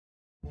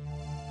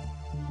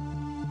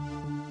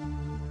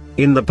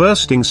In the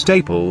bursting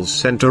Staples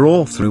Center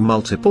or through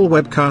multiple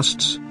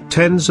webcasts,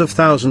 tens of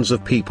thousands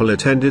of people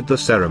attended the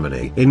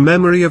ceremony in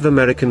memory of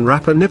American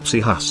rapper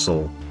Nipsey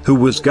Hussle, who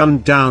was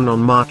gunned down on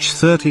March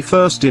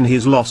 31 in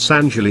his Los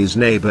Angeles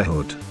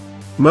neighborhood.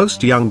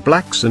 Most young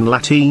blacks and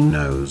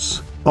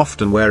Latinos,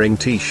 often wearing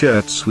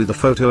t-shirts with a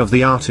photo of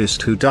the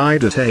artist who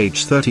died at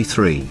age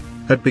 33,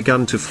 had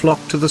begun to flock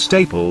to the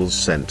Staples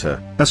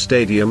Center, a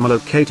stadium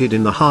located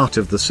in the heart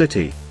of the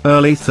city,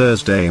 early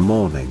Thursday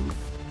morning.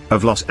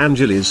 Of Los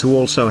Angeles, who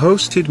also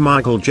hosted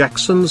Michael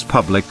Jackson's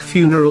public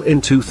funeral in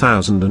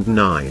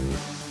 2009.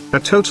 A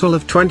total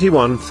of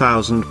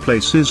 21,000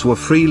 places were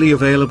freely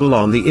available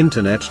on the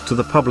internet to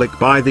the public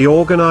by the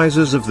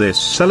organizers of this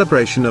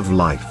celebration of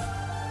life.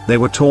 They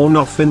were torn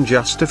off in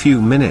just a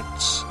few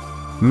minutes.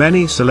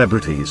 Many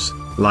celebrities,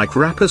 like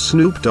rapper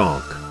Snoop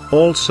Dogg,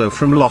 also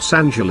from Los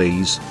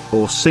Angeles,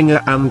 or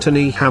singer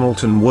Anthony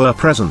Hamilton were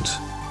present.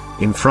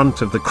 In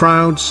front of the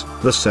crowds,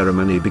 the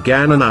ceremony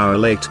began an hour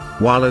late,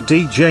 while a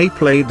DJ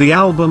played the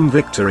album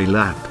Victory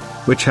Lap,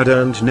 which had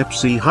earned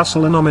Nipsey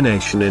Hussle a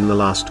nomination in the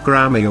last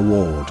Grammy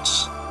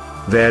Awards.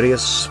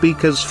 Various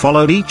speakers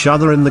followed each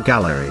other in the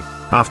gallery,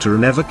 after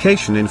an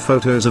evocation in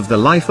photos of the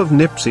life of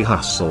Nipsey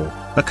Hussle,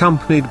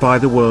 accompanied by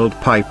the world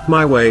Pipe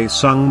My Way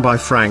sung by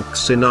Frank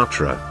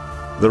Sinatra.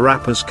 The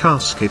rapper's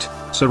casket,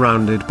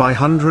 surrounded by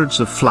hundreds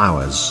of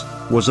flowers,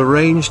 was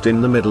arranged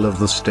in the middle of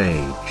the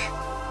stage.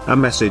 A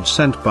message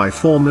sent by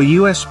former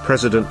US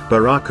President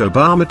Barack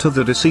Obama to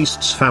the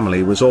deceased's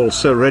family was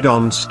also read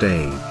on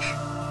stage.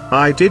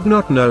 "I did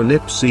not know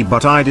Nipsey,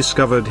 but I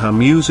discovered her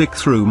music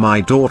through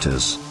my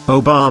daughters,"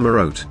 Obama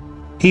wrote.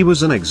 "He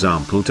was an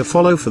example to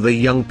follow for the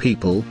young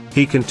people,"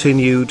 he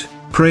continued,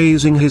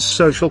 praising his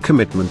social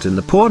commitment in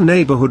the poor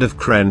neighborhood of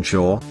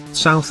Crenshaw,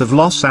 south of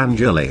Los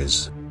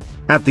Angeles.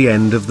 At the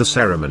end of the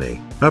ceremony,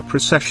 a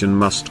procession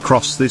must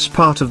cross this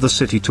part of the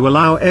city to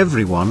allow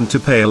everyone to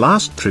pay a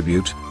last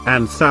tribute,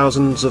 and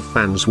thousands of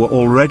fans were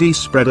already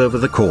spread over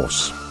the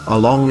course,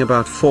 along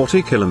about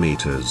 40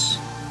 kilometers.